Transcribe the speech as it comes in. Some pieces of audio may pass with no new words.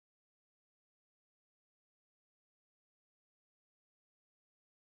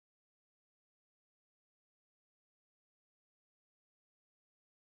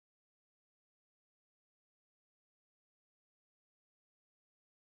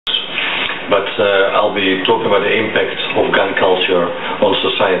I'll be talking about the impact of gun culture on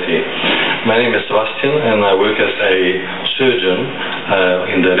society. My name is Sebastian, and I work as a surgeon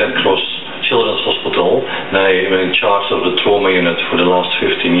in the Redcross Children's Hospital, and I am in charge of the trauma unit for the last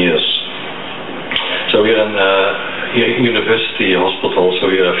 15 years. So we're a university hospital, so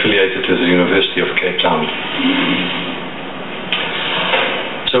we are affiliated with the University of Cape Town.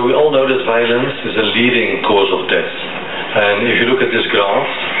 So we all know that violence is a leading cause of death. And if you look at this graph,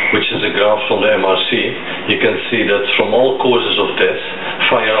 which is a graph from the MRC, you can see that from all causes of death,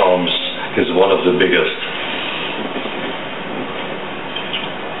 firearms is one of the biggest.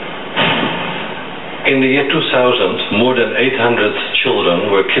 In the year 2000, more than 800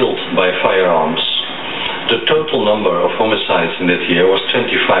 children were killed by firearms. The total number of homicides in that year was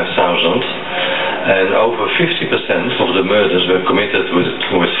 25,000, and over 50% of the murders were committed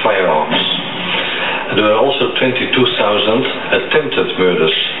with firearms. There were also 22,000 attempted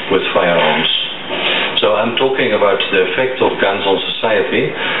murders with firearms. So I'm talking about the effect of guns on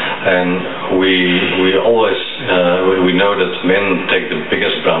society, and we always we know that men take the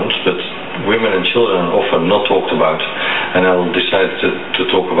biggest brunt, but women and children are often not talked about, and I will decide to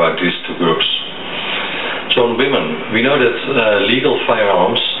talk about these two groups. So on women, we know that legal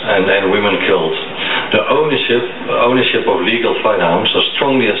firearms and women killed. The ownership of legal firearms was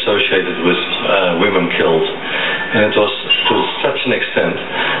strongly associated with women killed. And it was to such an extent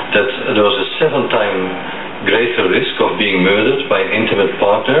that there was a 7-time greater risk of being murdered by an intimate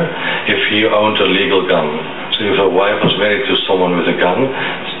partner if he owned a legal gun. So if a wife was married to someone with a gun,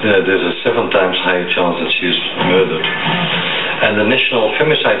 there's a 7 times higher chance that she is murdered. And the National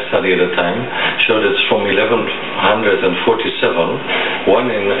Femicide Study at the time showed that from 1147, 1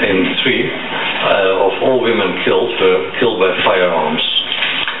 in 3 of all women killed were killed by firearms.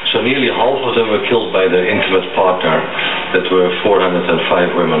 So nearly half of them were killed by their intimate partner. That were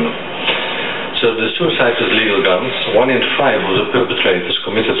 405 women. So the suicide with legal guns, 1 in 5 of the perpetrators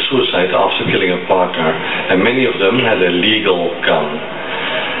committed suicide after killing a partner, and many of them had a legal gun.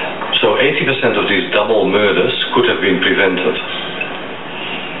 So 80% of these double murders could have been prevented.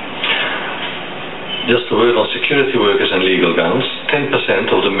 Just a word on security workers and legal guns. 10%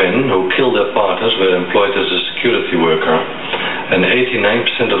 of the men who killed their partners were employed as a security worker, and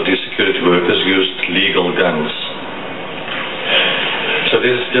 89% of these security workers used legal guns. So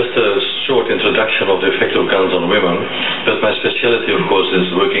this is just a short introduction of the effect of guns on women, but my specialty, of course,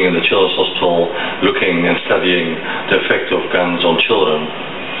 is working in the Children's Hospital, looking and studying the effect of guns on children.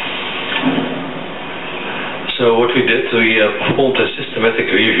 So what we did, we performed a systematic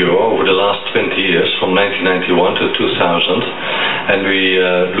review over the last 20 years, from 1991 to 2000, and we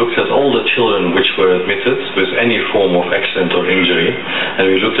looked at all the children which were admitted with any form of accident or injury,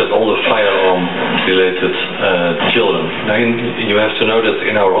 and we looked at all the firearm-related children. Now, you have to know that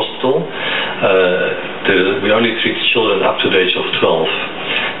in our hospital, we only treat children up to the age of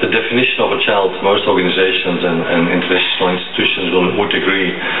 12. The definition of a child, most organizations and international institutions would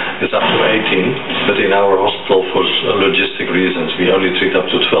agree, is up to 18, but in our hospital, for logistic reasons, we only treat up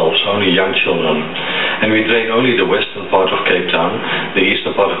to 12, so only young children. And we drain only the western part of Cape Town. The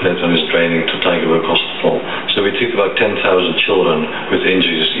eastern part of Cape Town is draining to Tygerberg Hospital. So we treat about 10,000 children with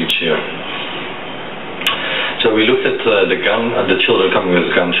injuries each year. So we looked at the children coming with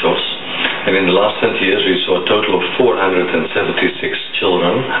gunshots, and in the last 20 years we saw a total of 476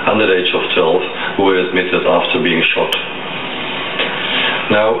 children under the age of 12 who were admitted after being shot.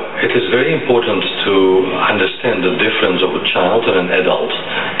 Now, it is very important to understand the difference of a child and an adult.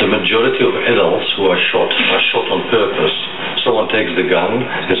 The majority of adults who are shot on purpose. Someone takes the gun,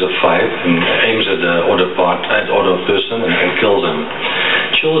 there's a fight, and aims at the other person and kills them.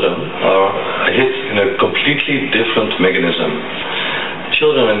 Children are hit in a completely different mechanism.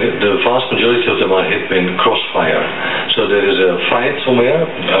 Children, the vast majority of them are hit in crossfire. So there is a fight somewhere,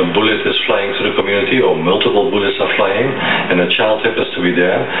 a bullet is flying to the community, or multiple bullets are flying, and a child happens to be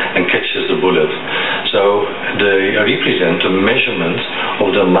there and catches the bullet. So they represent a measurement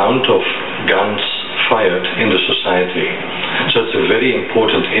of the amount of guns fired in the society. So it's a very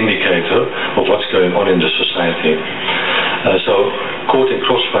important indicator of what's going on in the society. So caught in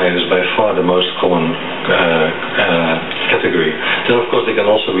crossfire is by far the most common category. Then of course they can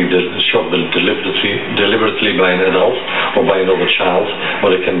also be shot deliberately by an adult or by another child, or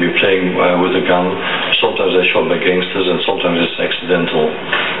they can be playing with a gun. Sometimes they're shot by gangsters and sometimes it's accidental.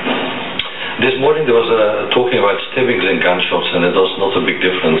 This morning there was talking about stabbings and gunshots, and it was not a big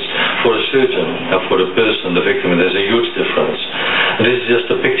difference. For a surgeon, for the person, the victim, there's a huge difference. This is just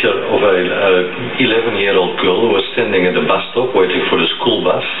a picture of a 11-year-old girl who was standing at the bus stop waiting for the school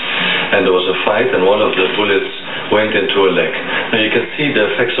bus, and there was a fight, and one of the bullets went into her leg. Now you can see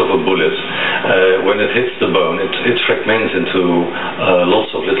the effects of a bullet. When it hits the bone, it fragments into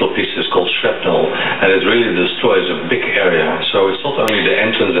lots of little pieces called shrapnel, and it really destroys a big area. So it's not only the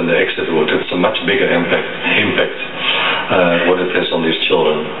entrance and the exit wound, it's a much bigger impact what it has on these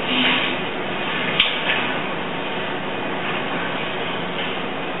children.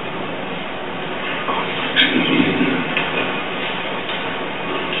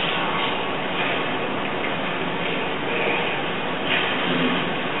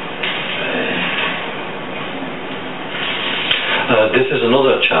 This is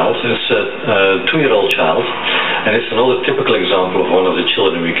another child. It's a 2-year-old child, and it's another typical example of one of the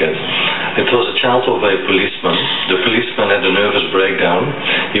children we get. It was a child of a policeman. The policeman had a nervous breakdown.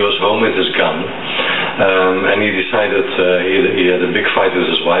 He was home with his gun, and he decided, he had a big fight with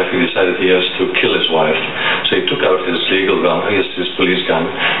his wife. He decided he has to kill his wife. So he took out his legal gun, his police gun,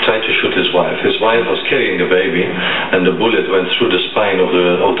 tried to shoot his wife. His wife was carrying the baby, and the bullet went through the spine of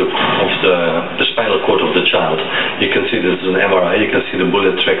the spinal cord of the child. You can see this is an MRI. You can see the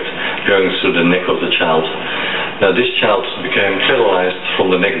bullet track going through the neck of the child. Now this child became paralyzed from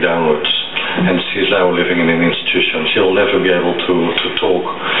the neck downwards, and she's now living in an institution. She'll never be able to talk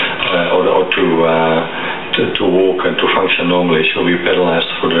or to walk and to function normally. She'll be paralyzed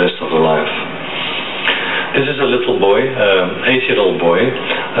for the rest of her life. This is a little boy, 8-year-old boy,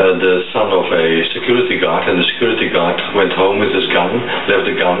 the son of a security guard, and the security guard went home with his gun, left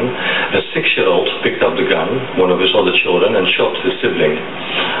the gun. A 6-year-old picked up the gun, one of his other children, and shot his sibling.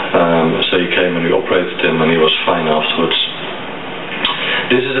 So he came and we operated him, and he was fine afterwards.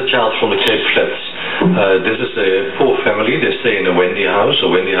 This is a child from the Cape Flats. This is a poor family. They stay in a Wendy house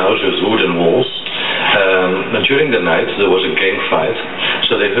with wooden walls. During the night there was a gang fight,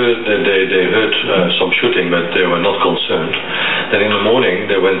 so they heard some shooting, but they were not concerned. Then in the morning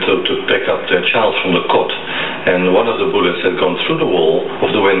they went to pick up their child from the cot, and one of the bullets had gone through the wall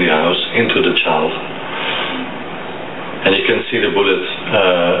of the Wendy house into the child. And you can see the bullet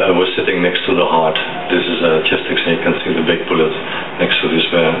was sitting next to the heart. This is a chest X-ray. You can see the big bullet next to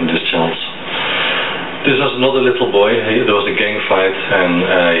this child. This was another little boy. There was a gang fight,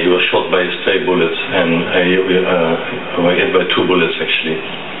 and he was shot by a stray bullet, and he was hit by 2 bullets actually.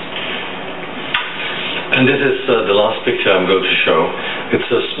 And this is the last picture I'm going to show. It's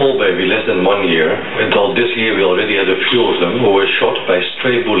a small baby, less than 1 year. Until this year we already had a few of them who were shot by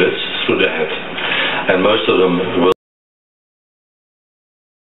stray bullets through the head, and most of them were